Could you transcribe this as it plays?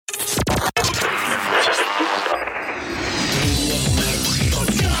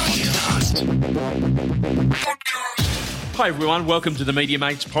Hi everyone, welcome to the Media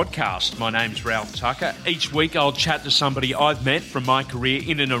Mates podcast. My name's Ralph Tucker. Each week I'll chat to somebody I've met from my career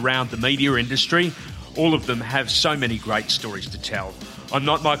in and around the media industry. All of them have so many great stories to tell. I'm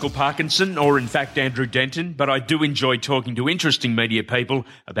not Michael Parkinson or in fact Andrew Denton, but I do enjoy talking to interesting media people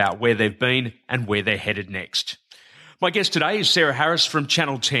about where they've been and where they're headed next. My guest today is Sarah Harris from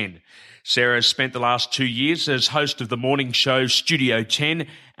Channel 10. Sarah has spent the last 2 years as host of the morning show Studio 10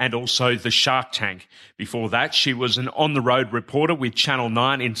 and also the Shark Tank. Before that, she was an on-the-road reporter with Channel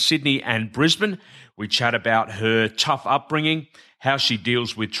 9 in Sydney and Brisbane. We chat about her tough upbringing, how she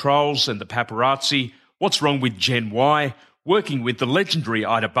deals with trolls and the paparazzi, what's wrong with Gen Y, working with the legendary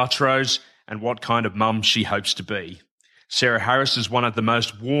Ita Buttrose, and what kind of mum she hopes to be. Sarah Harris is one of the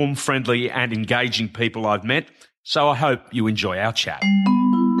most warm, friendly and engaging people I've met, so I hope you enjoy our chat.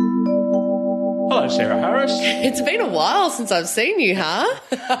 Hello, Sarah Harris. It's been a while since I've seen you, huh?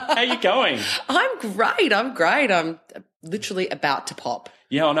 How are you going? I'm great. I'm literally about to pop.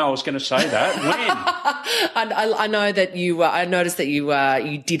 Yeah, I know. I was going to say that. When? I know that you. I noticed that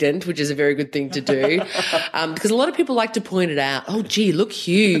you didn't, which is a very good thing to do, because a lot of people like to point it out. Oh, gee, look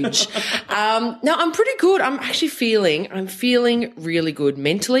huge. No, I'm pretty good. I'm feeling really good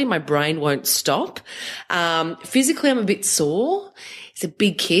mentally. My brain won't stop. Physically, I'm a bit sore. He's a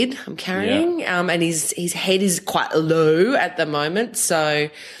big kid I'm carrying, and his head is quite low at the moment. So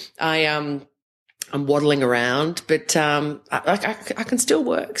I'm waddling around, but I can still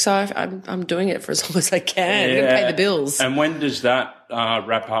work. So I'm doing it for as long as I can. I'm going to pay the bills. And when does that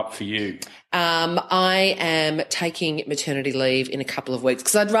wrap up for you? I am taking maternity leave in a couple of weeks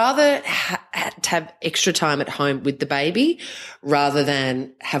because I'd rather have extra time at home with the baby rather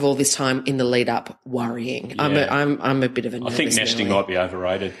than have all this time in the lead up worrying. Yeah. I'm a bit of a nervous I think nesting might be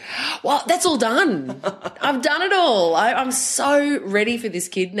overrated. Well, that's all done. I've done it all. I'm so ready for this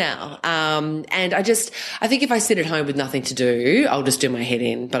kid now. And I think if I sit at home with nothing to do, I'll just do my head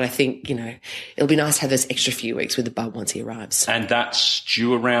in. But I think, it'll be nice to have those extra few weeks with the bub once he arrives. And that's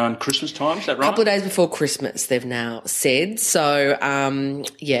due around Christmas time, is that right? A couple of days before Christmas, they've now said. So,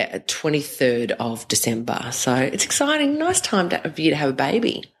 23rd of December. So it's exciting. Nice time for you to have a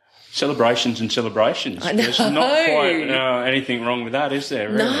baby. Celebrations and celebrations. I know. There's not quite anything wrong with that, is there,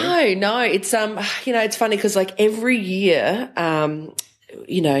 really? No. It's, it's funny because like every year,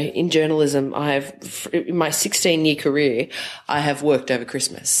 in journalism, in my 16-year career, I have worked over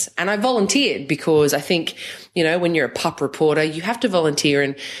Christmas and I volunteered because I think, when you're a pup reporter, you have to volunteer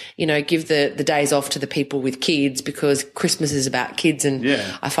and, give the days off to the people with kids because Christmas is about kids. And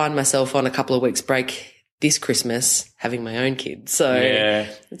I find myself on a couple of weeks break this Christmas having my own kids. So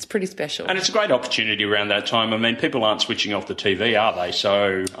it's pretty special. And it's a great opportunity around that time. I mean, people aren't switching off the TV, are they?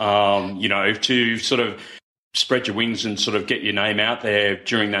 So, to sort of spread your wings and sort of get your name out there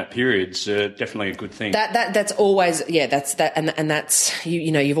during that period's definitely a good thing. That's always, that's that. And that's,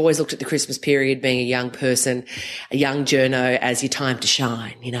 you've always looked at the Christmas period being a young person, a young journo as your time to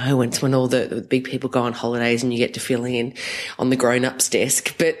shine, when all the big people go on holidays and you get to fill in on the grown-ups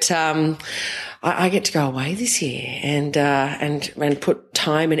desk. But, I get to go away this year and put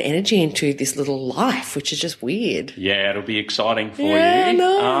time and energy into this little life, which is just weird. Yeah, it'll be exciting for you. I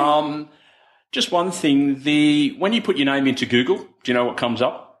know. Just one thing, when you put your name into Google, do you know what comes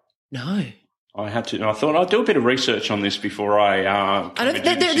up? No. I thought I'd do a bit of research on this before I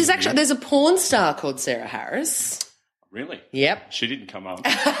there's a porn star called Sarah Harris. Really? Yep. She didn't come up.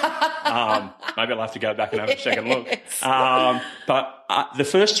 Maybe I'll have to go back and have a second look. But the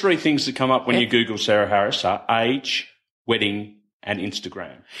first three things that come up when you Google Sarah Harris are age, wedding, and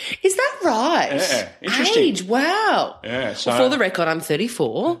Instagram. Is that right? Yeah, interesting. Age, wow. Yeah. So, well, for the record, I'm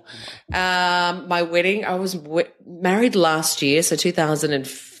 34. My wedding, I was married last year, so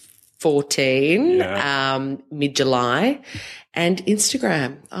 2014, mid-July. And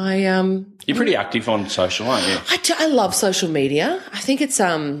Instagram, you're pretty active on social, aren't you? I love social media. I think it's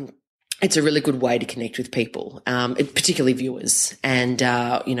a really good way to connect with people, particularly viewers. And,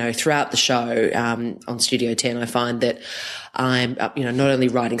 throughout the show, on Studio 10, I find that I'm, not only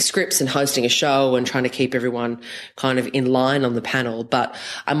writing scripts and hosting a show and trying to keep everyone kind of in line on the panel, but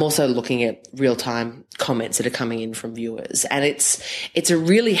I'm also looking at real-time comments that are coming in from viewers. And it's a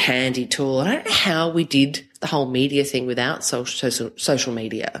really handy tool. I don't know how we did the whole media thing without social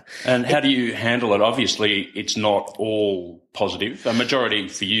media. And how do you handle it? Obviously, it's not all positive. A majority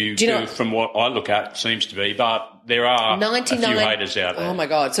for you, from what I look at, seems to be, but there are a few haters out there. Oh, my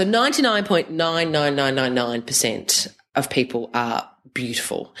God. So 99.99999% of people are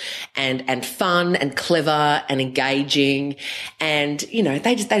beautiful and fun and clever and engaging and,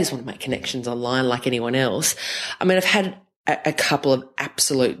 they just want to make connections online like anyone else. I mean, I've had a couple of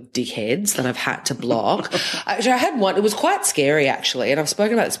absolute dickheads that I've had to block. Actually, I had one. It was quite scary, actually, and I've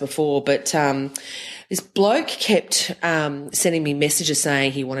spoken about this before, but this bloke kept sending me messages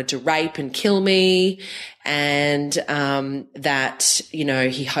saying he wanted to rape and kill me, and that, you know,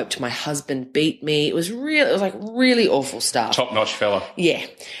 he hoped my husband beat me. It was like really awful stuff. Top-notch fella. Yeah.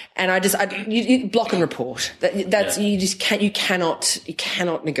 And you block and report. You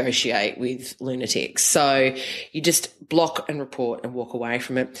cannot negotiate with lunatics. So you just block and report and walk away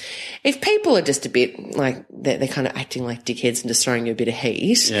from it. If people are just a bit like, they're kind of acting like dickheads and just throwing you a bit of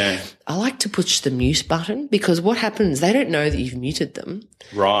heat, I like to push the mute button, because what happens, they don't know that you've muted them.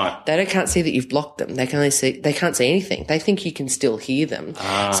 Right. They can't see that you've blocked them. They can't see anything. They think you can still hear them.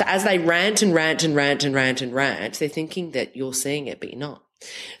 So as they rant and rant and rant and rant and rant, they're thinking that you're seeing it, but you're not.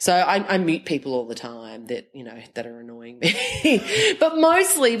 So I mute people all the time that, you know, that are annoying me. but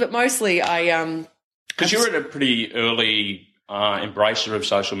mostly I because you're at a pretty early embracer of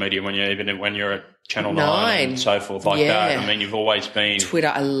social media when you're at Channel 9 and so forth like that. I mean, you've always been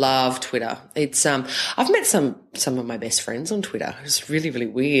Twitter. I love Twitter. It's I've met some of my best friends on Twitter. It's really, really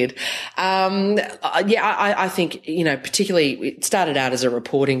weird. I think, you know, particularly it started out as a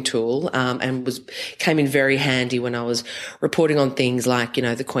reporting tool and came in very handy when I was reporting on things like, you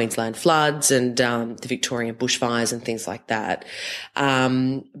know, the Queensland floods and the Victorian bushfires and things like that.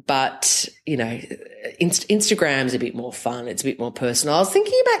 But, you know, Instagram's a bit more fun. It's a bit more personal. I was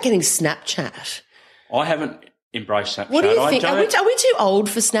thinking about getting Snapchat. I haven't embraced Snapchat. What do you think? Are we too old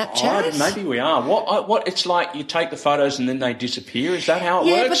for Snapchat? Maybe we are. What? It's like you take the photos and then they disappear. Is that how it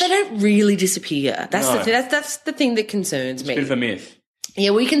works? Yeah, but they don't really disappear. That's the thing that concerns me. It's a bit of a myth.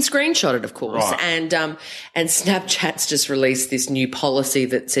 Yeah, well, you can screenshot it, of course. Right. And Snapchat's just released this new policy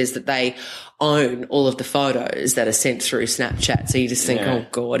that says that they own all of the photos that are sent through Snapchat. So you just think, oh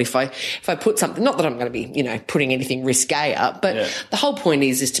God, if I put something, not that I'm going to be, you know, putting anything risque up, but the whole point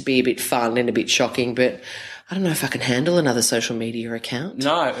is to be a bit fun and a bit shocking. But I don't know if I can handle another social media account.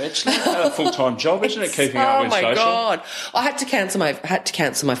 No, it's like a full-time job, isn't it? Keeping up with social. Oh my God. I had to cancel my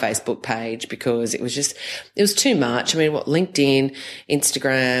Facebook page because it was too much. I mean, LinkedIn,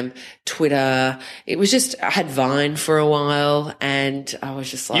 Instagram, Twitter. It was just, I had Vine for a while and I was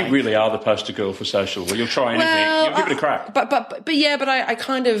just like. You really are the poster girl for social. Well, you'll try anything. You'll give it a crack. But I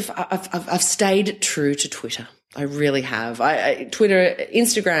kind of, I've stayed true to Twitter. I really have. Twitter,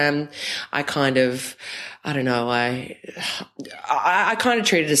 Instagram, I kind of, I don't know, I kind of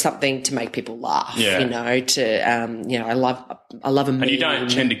treat it as something to make people laugh, you know, I love a meme. And you don't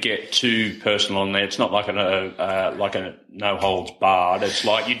tend to get too personal on there. It's not like a no holds barred. It's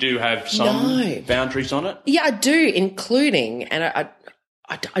like you do have some boundaries on it. Yeah, I do, including, and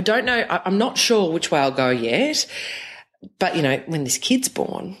I don't know, I'm not sure which way I'll go yet, but, you know, when this kid's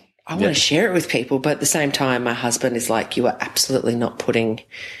born, I want to share it with people, but at the same time, my husband is like, you are absolutely not putting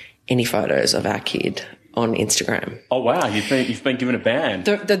any photos of our kid on Instagram. Oh wow, you've been given a ban.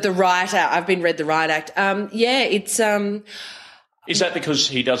 The Riot Act. I've been read the Riot Act. It's. Is that because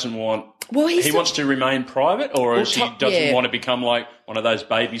he doesn't want? Well, he wants to remain private, or he doesn't want to become like one of those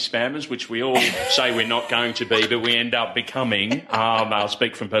baby spammers, which we all say we're not going to be, but we end up becoming. I'll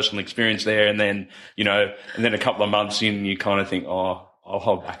speak from personal experience there, and then a couple of months in, you kind of think, oh, I'll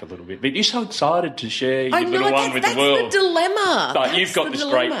hold back a little bit. But you're so excited to share your little one with the world. That's the dilemma. But you've got this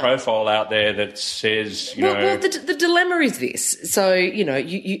great profile out there that says, Well, the dilemma is this. So, you know,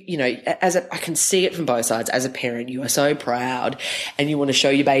 I can see it from both sides. As a parent, you are so proud and you want to show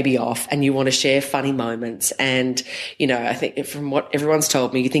your baby off and you want to share funny moments. And, you know, I think from what everyone's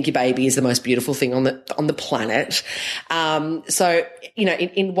told me, you think your baby is the most beautiful thing on the planet. So, you know,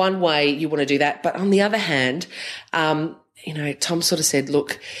 in one way you want to do that. But on the other hand, you know, Tom sort of said,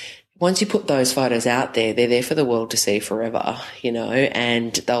 look, once you put those photos out there, they're there for the world to see forever, you know,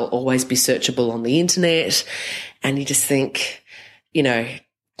 and they'll always be searchable on the internet. And you just think, you know,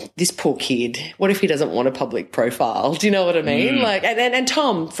 this poor kid, what if he doesn't want a public profile? Do you know what I mean? Like, and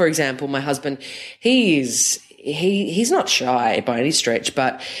Tom, for example, my husband, he's not shy by any stretch,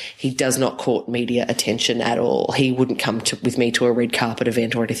 but he does not court media attention at all. He wouldn't come with me to a red carpet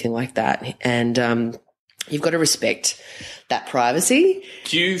event or anything like that. And, you've got to respect that privacy.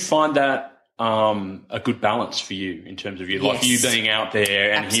 Do you find that a good balance for you in terms of like you being out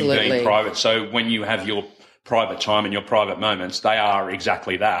there and him being private? So when you have your private time and your private moments, they are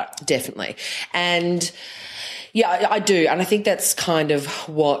exactly that. Definitely. And yeah, I do. And I think that's kind of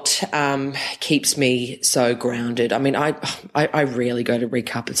what keeps me so grounded. I mean, I rarely go to red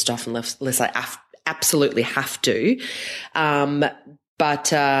carpet stuff unless I absolutely have to.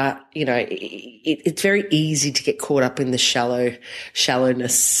 But, it's very easy to get caught up in the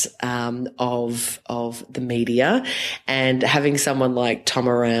shallowness of the media, and having someone like Tom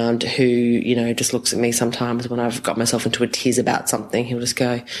around who, just looks at me sometimes when I've got myself into a tiz about something, he'll just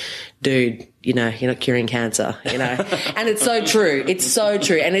go, dude, you're not curing cancer, and it's so true. It's so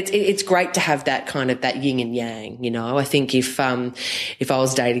true. And it's great to have that kind of that yin and yang, I think if I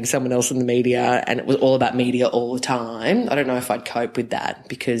was dating someone else in the media and it was all about media all the time, I don't know if I'd cope with that,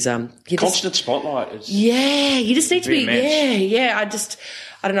 because, constant spotlight is. Yeah. You just need to be, immense. yeah.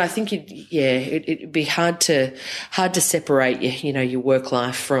 I don't know. I think it'd be hard to separate your work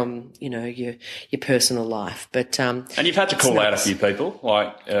life from, your personal life. But, and you've had to call out a few people,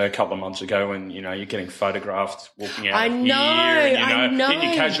 like a couple of months ago when, you're getting photographed walking out of here and, in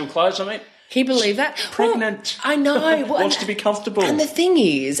your casual clothes. I mean, can you believe that? Pregnant. Well, I know. Wants to be comfortable. And the thing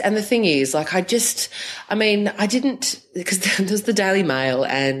is, like, I didn't, because there was the Daily Mail,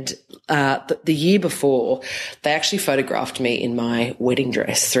 and the year before, they actually photographed me in my wedding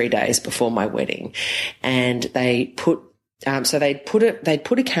dress 3 days before my wedding, and they put they'd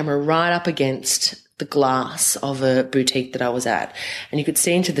put a camera right up against the glass of a boutique that I was at, and you could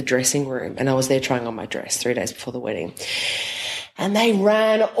see into the dressing room, and I was there trying on my dress 3 days before the wedding. And they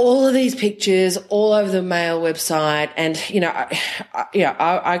ran all of these pictures all over the Mail website. And,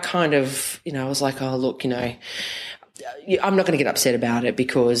 I kind of, I was like, oh, look, I'm not going to get upset about it,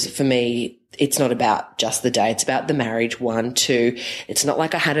 because for me, it's not about just the day. It's about the marriage, 1, 2. It's not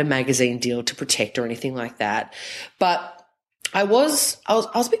like I had a magazine deal to protect or anything like that. But I was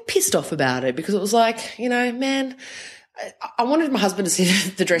a bit pissed off about it, because it was like, man, I wanted my husband to see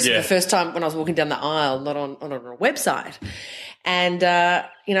the dress for the first time when I was walking down the aisle, not on a website. And, I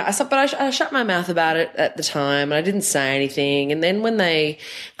shut my mouth about it at the time, and I didn't say anything. And then when they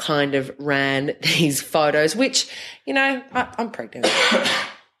kind of ran these photos, which, I'm pregnant.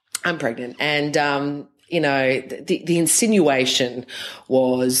 I'm pregnant. And, the insinuation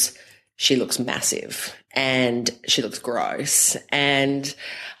was she looks massive and she looks gross. And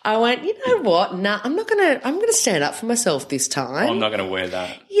I went, you know what? Nah, I'm going to stand up for myself this time. I'm not going to wear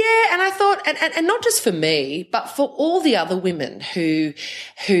that. Yeah. And I thought, and not just for me, but for all the other women who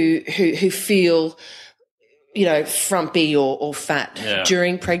feel, frumpy or fat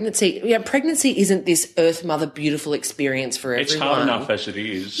during pregnancy. Yeah. Pregnancy isn't this earth mother beautiful experience for everyone. It's hard enough as it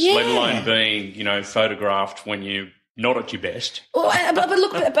is, let alone being, photographed when you not at your best. Well,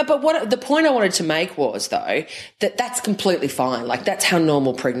 but what the point I wanted to make was, though, that's completely fine. Like, that's how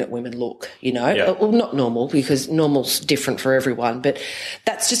normal pregnant women look, Yeah. Well, not normal, because normal's different for everyone, but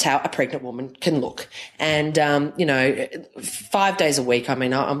that's just how a pregnant woman can look. And, 5 days a week,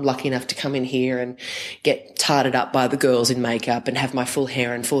 I'm lucky enough to come in here and get tarted up by the girls in makeup and have my full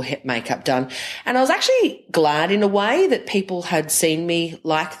hair and full makeup done. And I was actually glad in a way that people had seen me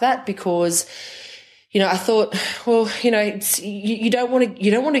like that, because I thought, well, you don't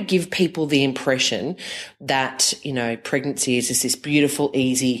want to give people the impression that, pregnancy is just this beautiful,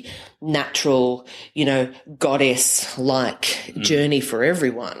 easy, natural, goddess-like journey for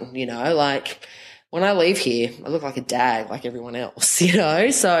everyone, like when I leave here, I look like a dag like everyone else,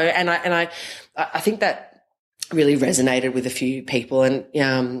 So, and I think that really resonated with a few people, and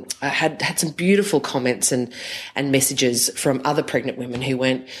I had some beautiful comments and messages from other pregnant women who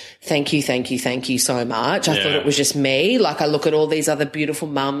went, thank you so much. I thought it was just me. Like, I look at all these other beautiful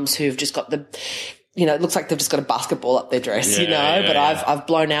mums who've just got the, it looks like they've just got a basketball up their dress, but I've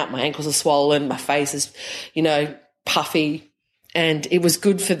blown out, my ankles are swollen, my face is, puffy, and it was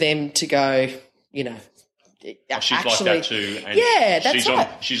good for them to go, she's actually, like that too. And that's right.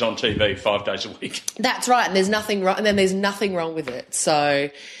 She's on TV 5 days a week. That's right. And there's nothing wrong. And then there's nothing wrong with it.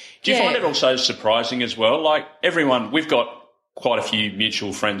 So, do you find it also surprising as well? Like, everyone, we've got quite a few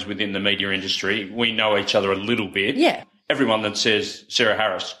mutual friends within the media industry. We know each other a little bit. Yeah. Everyone that says Sarah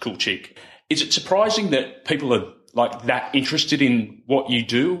Harris, cool chick. Is it surprising that people are like that interested in what you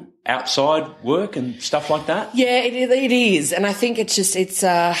do outside work and stuff like that? Yeah, it is. And I think it's just, this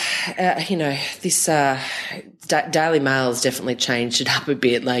Daily Mail has definitely changed it up a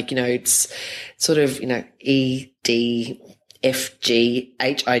bit. Like, it's sort of,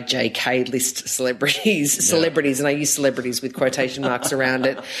 EDFGHIJK list celebrities, and I use celebrities with quotation marks around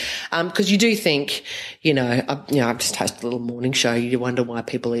it, because you do think, I've just hosted a little morning show. You wonder why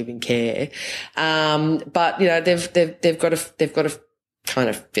people even care, but they've got to kind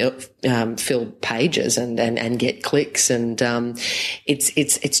of fill pages and get clicks, and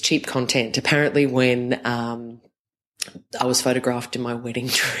it's cheap content. Apparently, when I was photographed in my wedding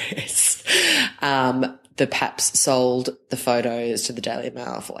dress, the Paps sold the photos to the Daily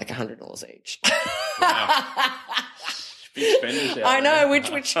Mail for like $100 each. Wow. Big spenders out I know,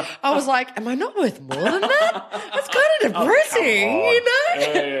 there. which I was like, am I not worth more than that? That's kind of depressing, you know?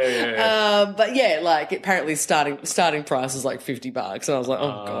 Yeah. But yeah, like apparently starting price is like $50, and I was like,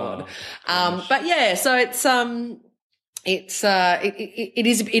 oh god. But yeah, so it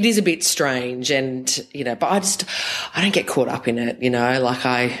is a bit strange, and you know, but I don't get caught up in it, you know. Like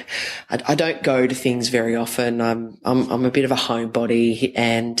I don't go to things very often. I'm a bit of a homebody,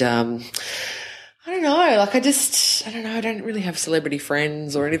 and I don't know. Like I don't know. I don't really have celebrity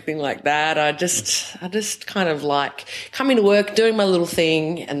friends or anything like that. I just kind of like coming to work, doing my little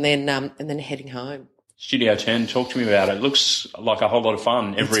thing, and then heading home. Studio 10, talk to me about it. It looks like a whole lot of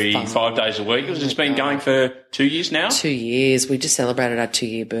fun every 5 days a week. It's been going for 2 years now? 2 years. We just celebrated our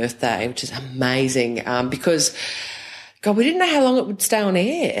 2-year birthday, which is amazing because, God, we didn't know how long it would stay on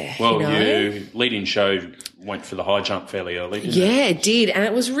air. Well, you know? your lead-in show went for the high jump fairly early, didn't it? Yeah, it did. And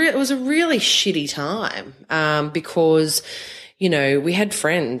it was a really shitty time because, you know, we had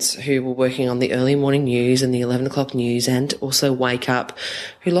friends who were working on the early morning news and the 11 o'clock news and also Wake Up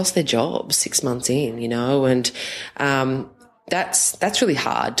who lost their jobs 6 months in, you know, and that's really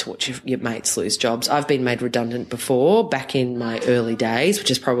hard to watch your mates lose jobs. I've been made redundant before back in my early days,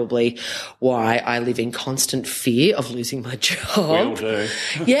 which is probably why I live in constant fear of losing my job. We all do.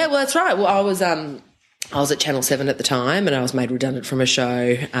 Yeah, well, that's right. Well, I was at Channel 7 at the time, and I was made redundant from a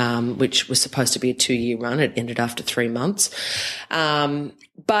show which was supposed to be a 2-year run. It ended after 3 months.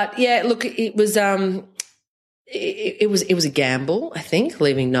 But yeah, look, it was a gamble, I think,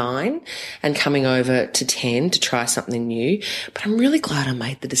 leaving 9 and coming over to 10 to try something new. But I'm really glad I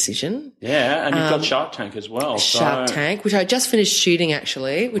made the decision. Yeah, and you've got Shark Tank as well. Shark Tank, which I just finished shooting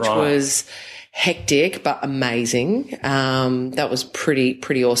actually, which was hectic but amazing. That was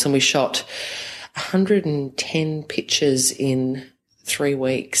pretty awesome. We shot 110 pictures in 3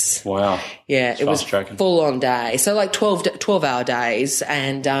 weeks. Wow. Yeah, it was tracking. full on day. So like 12-hour days,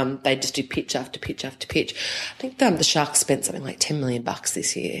 and they just do pitch after pitch after pitch. I think the Sharks spent something like $10 million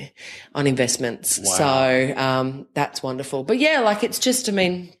this year on investments. Wow. So that's wonderful. But yeah, like it's just, I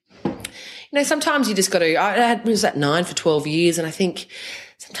mean, you know, sometimes you just got to, I was at 9 for 12 years, and I think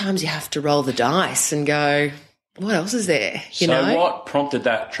sometimes you have to roll the dice and go, what else is there? You know? So what prompted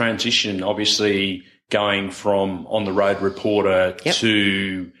that transition, obviously going from on-the-road reporter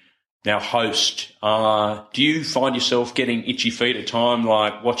to now host? Do you find yourself getting itchy feet at time,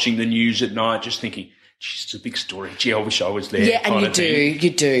 like watching the news at night, just thinking, geez, it's a big story. Gee, I wish I was there. Yeah, and you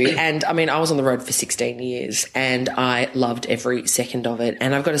do. And, I mean, I was on the road for 16 years and I loved every second of it.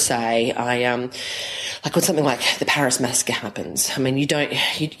 And I've got to say, like when something like the Paris massacre happens, I mean, you don't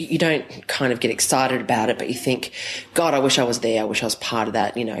kind of get excited about it, but you think, God, I wish I was there. I wish I was part of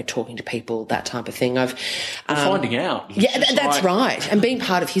that, you know, talking to people, that type of thing. Finding out. Yeah, that's right. And being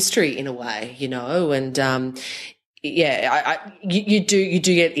part of history in a way, you know, and, you do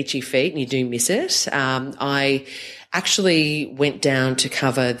get itchy feet and you do miss it. I actually went down to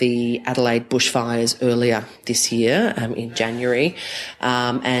cover the Adelaide bushfires earlier this year, in January,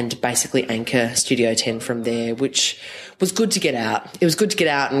 and basically anchor Studio 10 from there, which was good to get out. It was good to get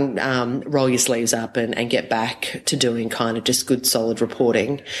out and roll your sleeves up and get back to doing kind of just good, solid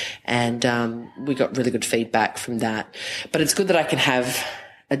reporting. And we got really good feedback from that. But it's good that I can have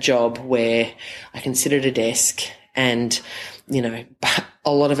a job where I can sit at a desk and, you know,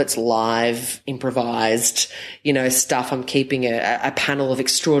 a lot of it's live, improvised, you know, stuff. I'm keeping a panel of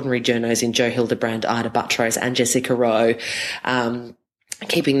extraordinary journos in Jo Hildebrand, Ita Buttrose and Jessica Rowe,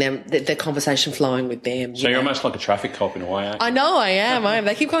 keeping them, the conversation flowing with them. So you're almost like a traffic cop in a way, aren't you? I know I am.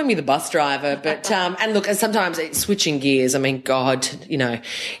 They keep calling me the bus driver, but, and look, sometimes it's switching gears. I mean, God, you know,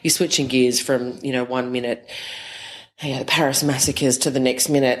 you're switching gears from, you know, 1 minute, you know, the Paris massacres to the next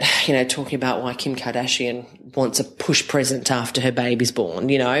minute, you know, talking about why Kim Kardashian wants a push present after her baby's born,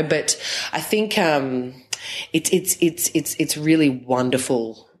 you know. But I think it's really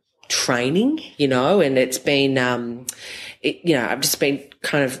wonderful training, you know, and it's been you know, I've just been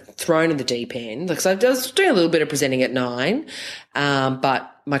kind of thrown in the deep end. Like, so I was doing a little bit of presenting at 9,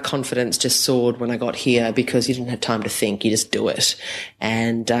 but my confidence just soared when I got here because you didn't have time to think, you just do it.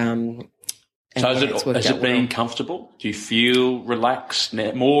 And so has it been comfortable? Do you feel relaxed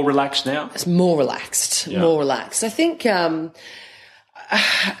now, more relaxed now? It's more relaxed, more relaxed. I think, and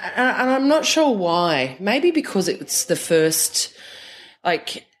I'm not sure why. Maybe because it's the first,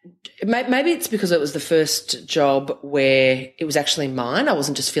 like, maybe it's because it was the first job where it was actually mine. I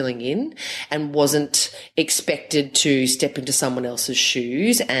wasn't just filling in and wasn't expected to step into someone else's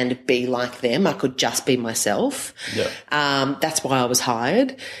shoes and be like them. I could just be myself. Yeah. That's why I was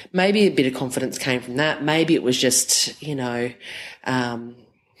hired. Maybe a bit of confidence came from that. Maybe it was just, you know,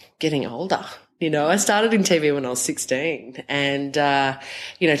 getting older. You know, I started in TV when I was 16 and,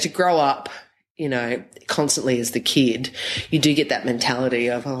 you know, to grow up, you know, constantly as the kid, you do get that mentality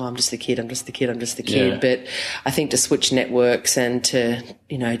of, oh, I'm just the kid. Yeah. But I think to switch networks and to,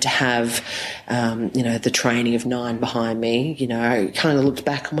 you know, to have, you know, the training of 9 behind me, you know, I kind of looked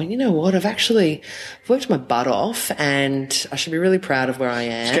back and went, you know what, I've worked my butt off and I should be really proud of where I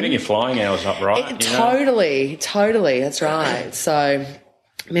am. It's getting your flying hours up, right? Totally. That's right. So,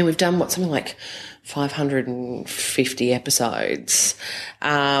 I mean, we've done something like 550 episodes.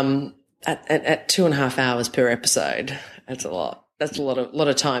 At 2.5 hours per episode. That's a lot. That's a lot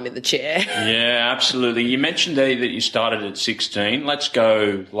of time in the chair. Yeah, absolutely. You mentioned there that you started at 16. Let's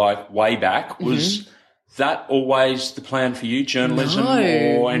go like way back. Was that always the plan for you, journalism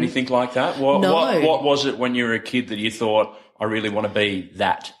or anything like that? What was it when you were a kid that you thought, I really want to be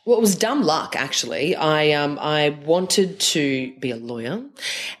that? Well, it was dumb luck, actually. I wanted to be a lawyer,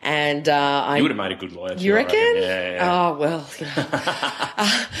 and you would have made a good lawyer. You reckon? Yeah. Oh well, you know.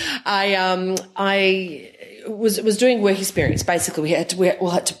 I was doing work experience. Basically, we had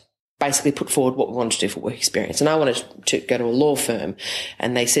to basically put forward what we wanted to do for work experience, and I wanted to go to a law firm,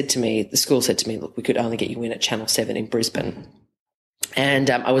 and the school said to me, look, we could only get you in at Channel 7 in Brisbane. And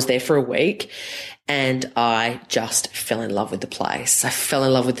I was there for a week and I just fell in love with the place. I fell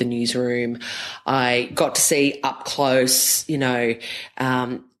in love with the newsroom. I got to see up close, you know,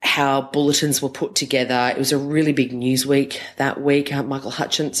 how bulletins were put together. It was a really big news week that week. Michael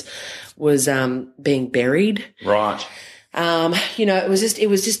Hutchence was being buried. Right. You know, it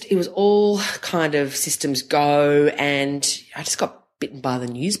was all kind of systems go, and I just got bitten by the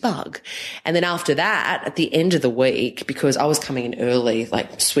news bug. And then after that, at the end of the week, because I was coming in early,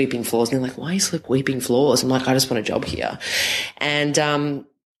 like sweeping floors, and they're like, why are you sweeping floors? I'm like, I just want a job here. And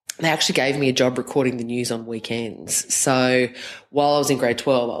they actually gave me a job recording the news on weekends. So while I was in grade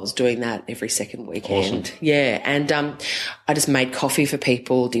 12, I was doing that every second weekend. Awesome. Yeah. And I just made coffee for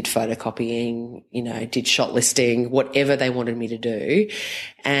people, did photocopying, you know, did shot listing, whatever they wanted me to do.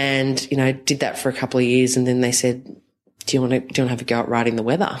 And, you know, did that for a couple of years. And then they said, do you want to have a go at writing the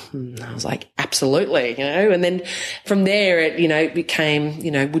weather? And I was like, absolutely, you know. And then from there, it became, you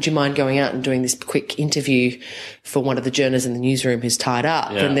know, would you mind going out and doing this quick interview for one of the journalists in the newsroom who's tied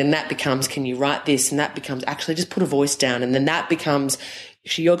up? Yeah. And then that becomes, can you write this? And that becomes, actually just put a voice down. And then that becomes,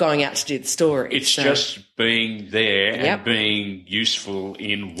 actually you're going out to do the story. It's just being there and being useful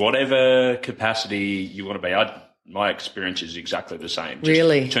in whatever capacity you want to be. My experience is exactly the same. Just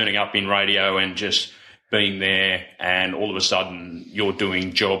really? Turning up in radio and just being there, and all of a sudden you're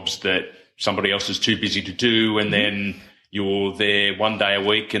doing jobs that somebody else is too busy to do, and then you're there one day a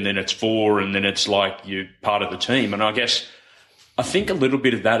week, and then it's 4, and then it's like you're part of the team. And I think a little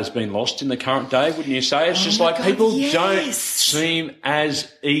bit of that has been lost in the current day, wouldn't you say? It's just like people don't seem as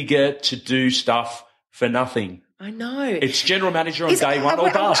eger to do stuff for nothing. I know. It's general manager on day one or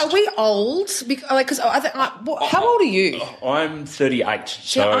bust. Are we old? Because how old are you? I'm 38.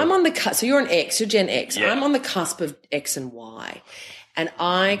 So I'm on the cusp. So you're an X. You're Gen X. Yeah. I'm on the cusp of X and Y. And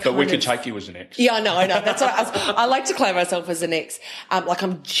But we could take you as an X. Yeah, I know. That's what I like to claim myself as an X. Like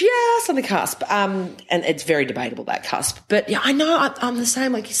I'm just on the cusp. And it's very debatable, that cusp. But yeah, I know I'm the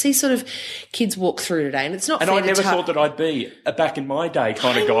same. Like you see sort of kids walk through today, and it's not. And fair I never thought that I'd be a back in my day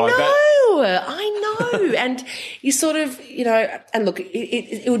kind of guy. I know. And you sort of, you know, and look,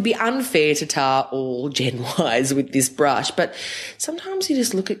 it would be unfair to tar all Gen Ys with this brush, but sometimes you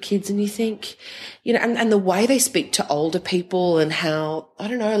just look at kids and you think, you know, and the way they speak to older people and how, I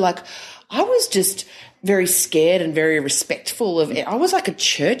don't know, like I was just very scared and very respectful of it. I was like a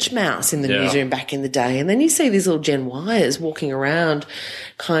church mouse in the newsroom back in the day. And then you see these little Gen Ys walking around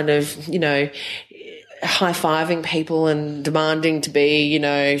kind of, you know, high-fiving people and demanding to be, you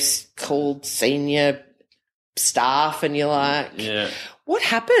know, called senior staff, and you're like, what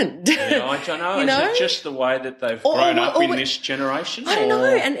happened? Yeah, I don't know. You know? Is it just the way that they've grown up in this generation? I don't know.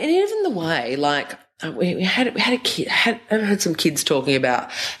 And even the way, like, we had a kid. I heard some kids talking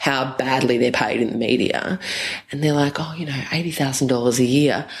about how badly they're paid in the media, and they're like, oh, you know, $80,000 a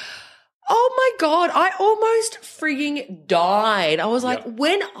year. Oh my God, I almost frigging died. I was like,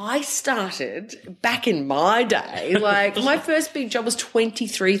 when I started back in my day, like my first big job was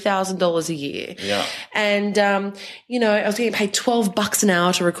 $23,000 a year. Yeah. And, you know, I was getting paid $12 an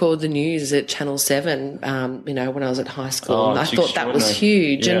hour to record the news at Channel 7, you know, when I was at high school. And I thought that was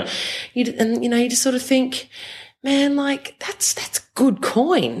huge. Yeah. And, you know, you just sort of think, man, like that's good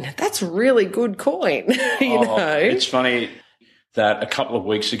coin. That's really good coin, you know. It's funny that a couple of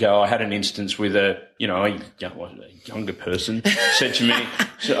weeks ago I had an instance with a younger person said to me,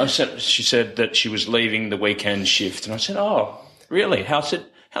 she said that she was leaving the weekend shift, and I said, oh, really? How? I said,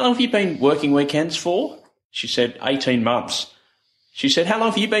 how long have you been working weekends for? She said, 18 months. She said, how long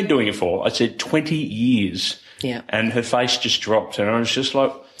have you been doing it for? I said, 20 years. Yeah. And her face just dropped, and I was just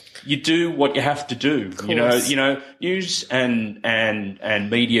like, you do what you have to do. You know, news and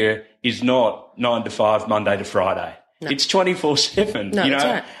media is not 9 to 5, Monday to Friday. No. It's 24/7, no, that's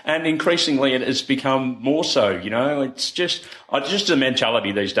right. And increasingly it has become more so, it's just the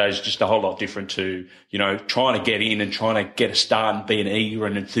mentality these days is just a whole lot different to, trying to get in and trying to get a start and being eager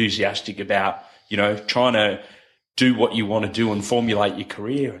and enthusiastic about, trying to do what you want to do and formulate your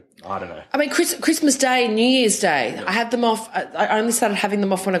career. I don't know. I mean, Christmas Day, New Year's Day, I had them off. I only started having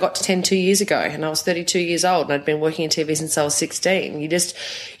them off when I got to 10 2 years ago, and I was 32 years old, and I'd been working in TV since I was 16. You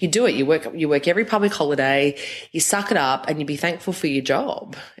do it. You work every public holiday, you suck it up, and you be thankful for your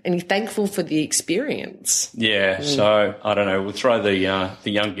job, and you're thankful for the experience. Yeah, so, I don't know, we'll throw the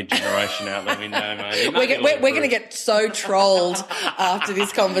younger generation out the window, mate. We're going to get so trolled after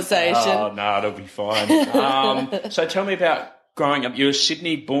this conversation. Oh, no, it'll be fine. So tell me about growing up. You were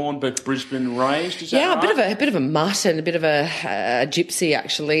Sydney born but Brisbane raised, is that right? Yeah, a bit of a mutt and a bit of a gypsy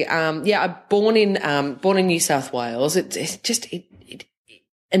actually. I'm born in New South Wales. It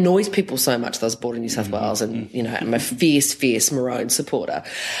annoys people so much that I was born in New South Wales, and I'm a fierce Maroon supporter.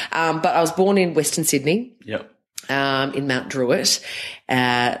 But I was born in Western Sydney. Yep. In Mount Druitt,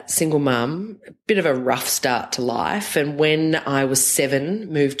 single mum, a bit of a rough start to life. And when I was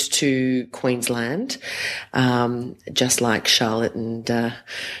 7, moved to Queensland, just like Charlotte and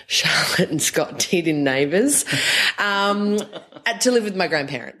Scott did in Neighbours, to live with my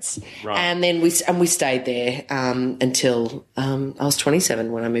grandparents. Right. And then we stayed there until I was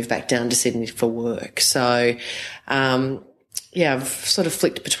 27 when I moved back down to Sydney for work. So, I've sort of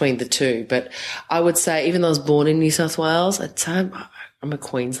flicked between the two, but I would say, even though I was born in New South Wales, I'd say I'm a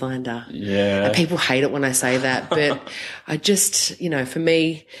Queenslander. Yeah. And people hate it when I say that, but I just, for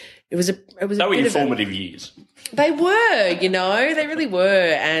me, it was They were your formative years. They were, they really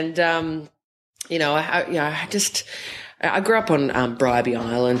were. And, I grew up on Bribie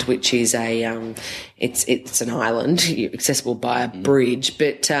Island, which is it's an island accessible by a bridge,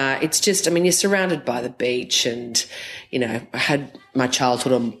 but it's just, you're surrounded by the beach, and I had my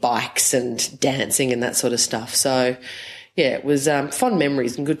childhood on bikes and dancing and that sort of stuff. So yeah, it was fond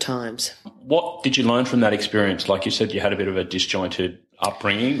memories and good times. What did you learn from that experience? Like you said, you had a bit of a disjointed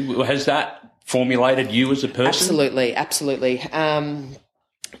upbringing. Has that formulated you as a person? Absolutely.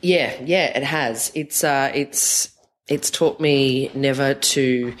 It has. It's taught me never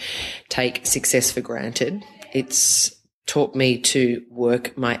to take success for granted. It's taught me to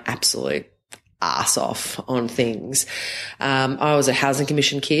work my absolute ass off on things. I was a housing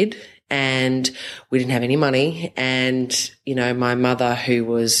commission kid, and we didn't have any money. And, my mother, who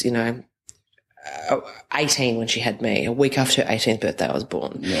was, 18 when she had me, a week after her 18th birthday I was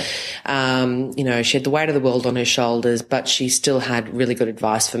born. Yeah. She had the weight of the world on her shoulders, but she still had really good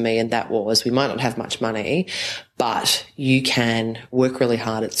advice for me, and that was, we might not have much money, but you can work really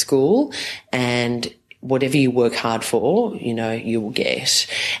hard at school, and whatever you work hard for, you will get.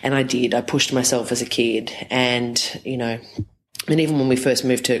 And I did. I pushed myself as a kid, and, and even when we first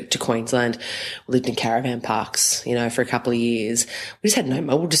moved to Queensland, we lived in caravan parks, for a couple of years. We just had no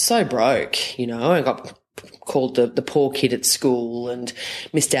money. We were just so broke, I got called the poor kid at school and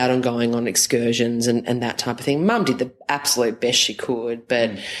missed out on going on excursions and that type of thing. Mum did the absolute best she could,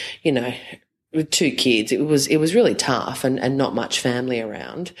 but, with 2 kids, it was really tough and not much family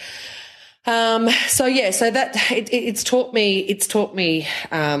around. So that it's taught me,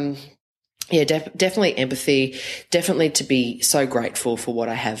 definitely empathy, definitely to be so grateful for what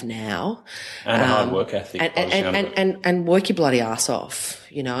I have now. And a hard work ethic. And work your bloody ass off,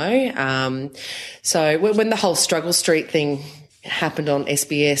 So when the whole Struggle Street thing happened on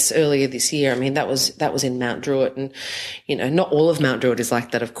SBS earlier this year, that was in Mount Druitt, and, not all of Mount Druitt is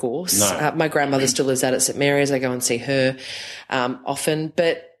like that, of course. No. My grandmother still lives out at St Mary's. I go and see her often,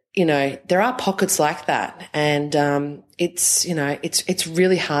 but there are pockets like that, and it's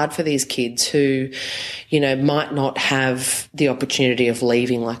really hard for these kids who, might not have the opportunity of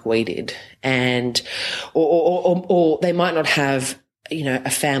leaving like we did, and or they might not have, a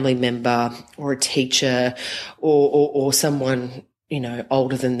family member or a teacher or someone,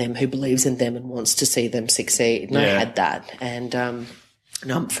 older than them who believes in them and wants to see them succeed. And I had that, and I'm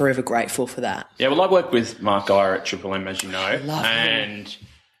forever grateful for that. Yeah, well, I work with Mark Geyer at Triple M, as you know, I love and him.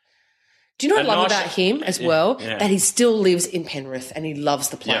 Do you know what I love about him as well? Yeah. That he still lives in Penrith and he loves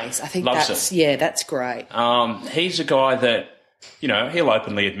the place. I think that's great. He's a guy that, he'll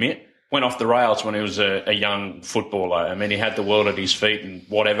openly admit went off the rails when he was a young footballer. I mean, he had the world at his feet and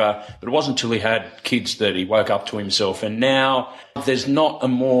whatever, but it wasn't until he had kids that he woke up to himself. And now there's not a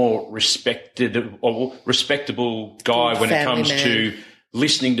more respectable guy when it comes to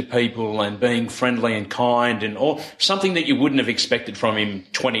listening to people and being friendly and kind and all, something that you wouldn't have expected from him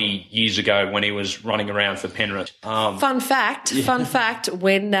 20 years ago when he was running around for Penrith. Fun fact,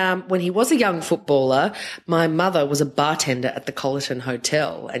 when he was a young footballer, my mother was a bartender at the Colleton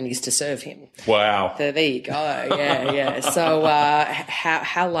Hotel and used to serve him. Wow. So there you go. Yeah. So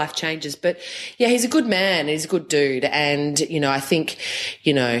how life changes. But yeah, he's a good man. He's a good dude. And, I think,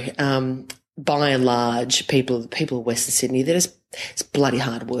 by and large, people of Western Sydney, they're just bloody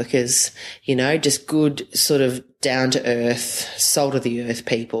hard workers, just good sort of down to earth, salt of the earth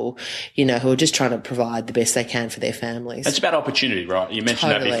people, who are just trying to provide the best they can for their families. It's about opportunity, right? You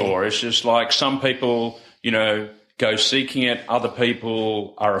mentioned that before. It's just like some people, go seeking it. Other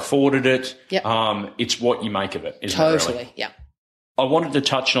people are afforded it. Yep. It's what you make of it, isn't it? Really? Totally, yeah. I wanted to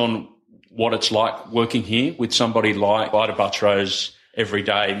touch on what it's like working here with somebody like Ita Buttrose every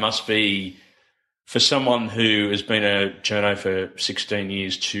day. It must be, for someone who has been a journo for 16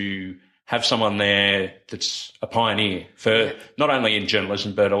 years, to have someone there that's a pioneer for not only in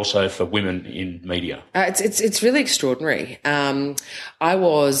journalism but also for women in media. It's really extraordinary.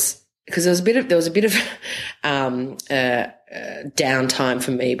 Because there was a bit of downtime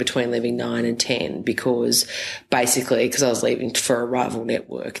for me between leaving 9 and 10 because I was leaving for a rival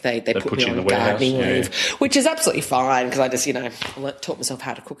network. They put me on gardening leave, which is absolutely fine because I just, taught myself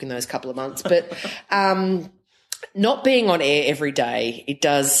how to cook in those couple of months. But not being on air every day, it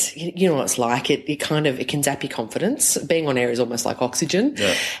does, you know what it's like. It can zap your confidence. Being on air is almost like oxygen.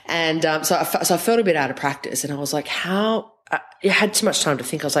 Yeah. And so I felt a bit out of practice and I was like, I had too much time to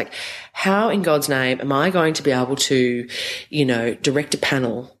think. I was like, how in God's name am I going to be able to, direct a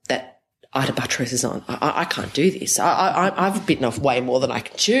panel that Ita Buttrose is on? I can't do this. I've bitten off way more than I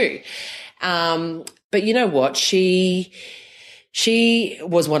can chew. But you know what? She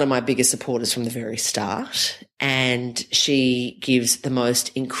was one of my biggest supporters from the very start, and she gives the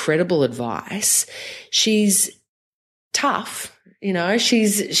most incredible advice. She's tough. She wouldn't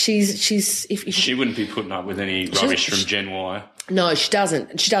be putting up with any rubbish from Gen Y. No, she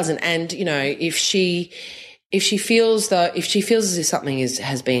doesn't. And, if she feels as if something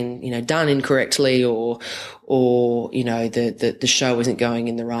has been, done incorrectly or the show isn't going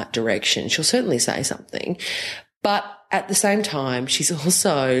in the right direction, she'll certainly say something. But at the same time, she's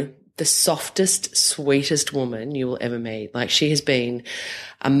also the softest, sweetest woman you will ever meet. Like, she has been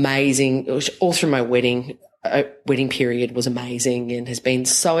amazing all through my wedding period was amazing and has been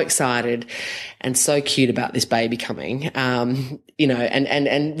so excited and so cute about this baby coming, and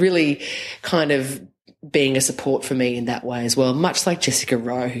really kind of being a support for me in that way as well, much like Jessica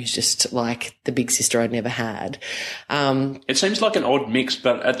Rowe, who's just like the big sister I'd never had. It seems like an odd mix,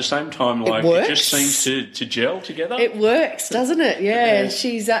 but at the same time, it just seems to gel together. It works, doesn't it? Yeah.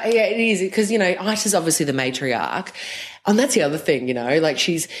 She's, it is, because, Ita's obviously the matriarch. And that's the other thing,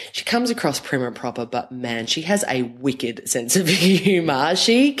 she comes across prim and proper, but man, she has a wicked sense of humour.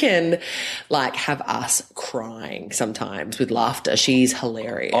 She can have us crying sometimes with laughter. She's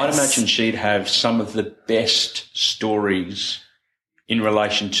hilarious. I'd imagine she'd have some of the best stories in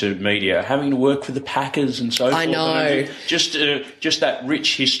relation to media, having to work for the Packers and so forth. I know. Just that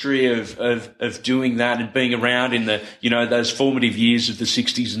rich history of doing that and being around in the, those formative years of the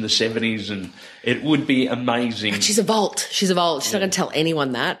 60s and the 70s, and it would be amazing. She's a vault. She's not going to tell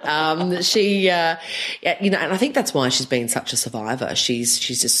anyone that. And I think that's why she's been such a survivor. She's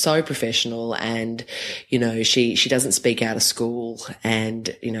just so professional, and, she doesn't speak out of school,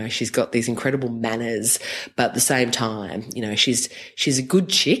 and, she's got these incredible manners, but at the same time, she's a good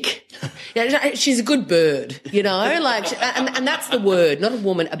chick. She's a good bird, and that's the word, not a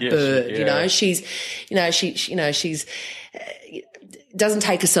woman, a bird, yeah. She's doesn't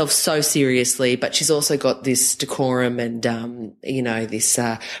take herself so seriously, but she's also got this decorum and, this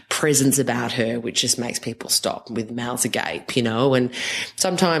presence about her, which just makes people stop with mouths agape, and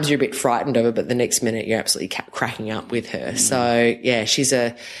sometimes you're a bit frightened of her, but the next minute you're absolutely cracking up with her. So yeah, she's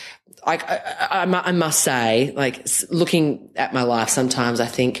I must say, looking at my life, sometimes I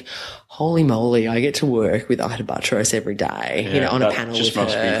think, holy moly, I get to work with Ita Buttrose every day, on a panel with her. Just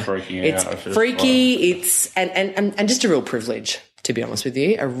must be freaking out. It's freaky. It's and just a real privilege, to be honest with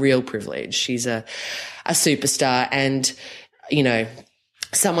you, a real privilege. She's a superstar, and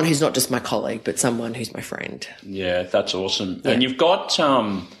someone who's not just my colleague, but someone who's my friend. Yeah, that's awesome. Yeah. And you've got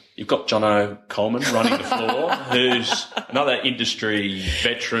Jono Coleman running the floor, who's another industry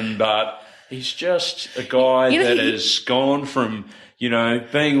veteran, but he's just a guy that has gone from,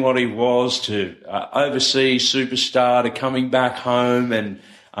 being what he was to overseas superstar to coming back home and,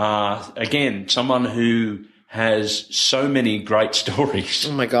 again, someone who has so many great stories.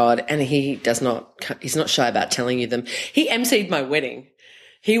 Oh my God. And he's not shy about telling you them. He emceed my wedding.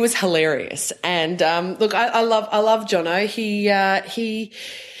 He was hilarious. And, look, I love Jono.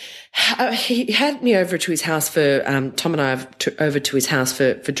 He had me over to his house for, Tom and I over to his house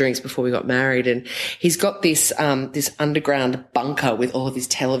for drinks before we got married. And he's got this underground bunker with all of his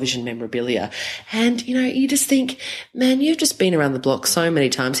television memorabilia. And, you just think, man, you've just been around the block so many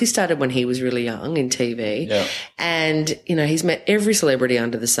times. He started when he was really young in TV. Yeah. And, he's met every celebrity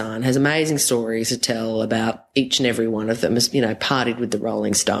under the sun, has amazing stories to tell about each and every one of them, has, partied with the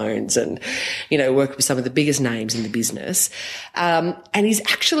Rolling Stones and, worked with some of the biggest names in the business. And he's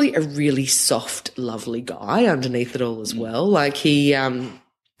actually a really soft, lovely guy underneath it all as well. Like he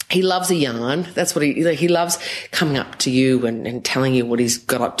loves a yarn. That's what he loves, coming up to you and telling you what he's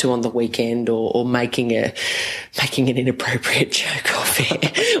got up to on the weekend or making an inappropriate joke off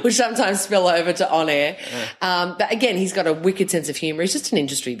air, which sometimes spill over to on air. Yeah. But again, he's got a wicked sense of humour. He's just an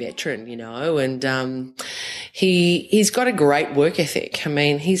industry veteran, and he's got a great work ethic. I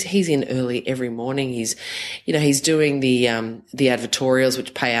mean, he's in early every morning. He's doing the advertorials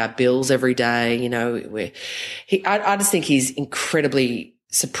which pay our bills every day. I just think he's incredibly,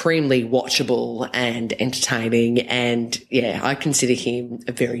 supremely watchable and entertaining, and I consider him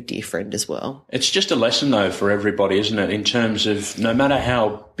a very dear friend as well. It's just a lesson though for everybody, isn't it, in terms of no matter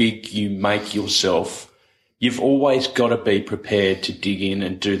how big you make yourself, you've always got to be prepared to dig in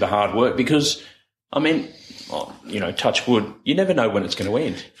and do the hard work because, I mean, touch wood, you never know when it's going to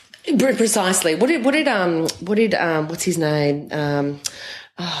end. Precisely. What did what's his name?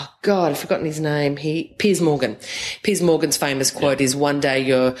 Oh God, I've forgotten his name. Piers Morgan. Piers Morgan's famous quote is, "One day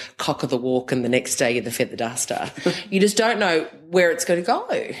you're cock of the walk, and the next day you're the feather duster." You just don't know where it's going to go,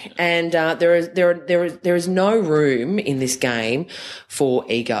 and there is no room in this game for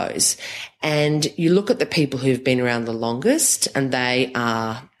egos. And you look at the people who've been around the longest, and they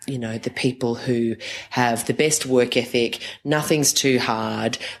are, the people who have the best work ethic. Nothing's too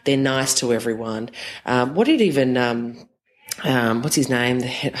hard. They're nice to everyone. What's his name? The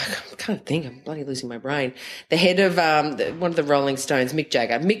head, I can't think. I'm bloody losing my brain. The head of one of the Rolling Stones, Mick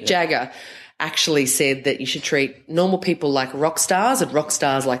Jagger. Mick Jagger actually said that you should treat normal people like rock stars and rock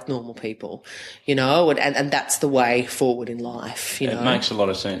stars like normal people, and that's the way forward in life. It makes a lot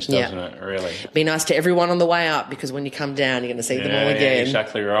of sense, doesn't it? Really. Be nice to everyone on the way up, because when you come down, you're going to see them all again. Yeah,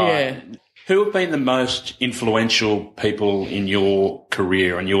 exactly right. Yeah. Who have been the most influential people in your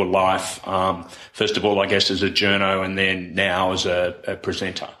career and your life? First of all, I guess, as a journo, and then now as a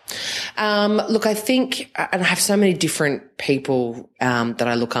presenter. Look, I think, and I have so many different people that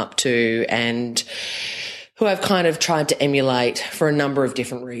I look up to and who I've kind of tried to emulate for a number of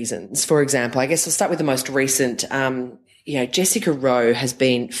different reasons. For example, I guess I'll start with the most recent. Jessica Rowe has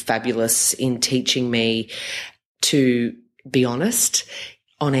been fabulous in teaching me to be honest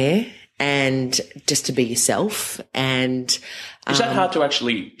on air, and just to be yourself. And is that hard to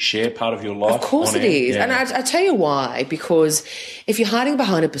actually share part of your life? Of course it is. Yeah. And I tell you why, because if you're hiding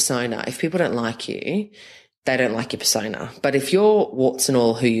behind a persona, if people don't like you, they don't like your persona. But if you're warts and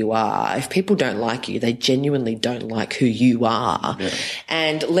all who you are, if people don't like you, they genuinely don't like who you are. Yeah.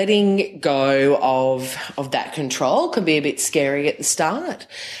 And letting go of that control can be a bit scary at the start.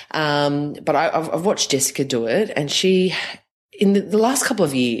 But I've watched Jessica do it, and in the last couple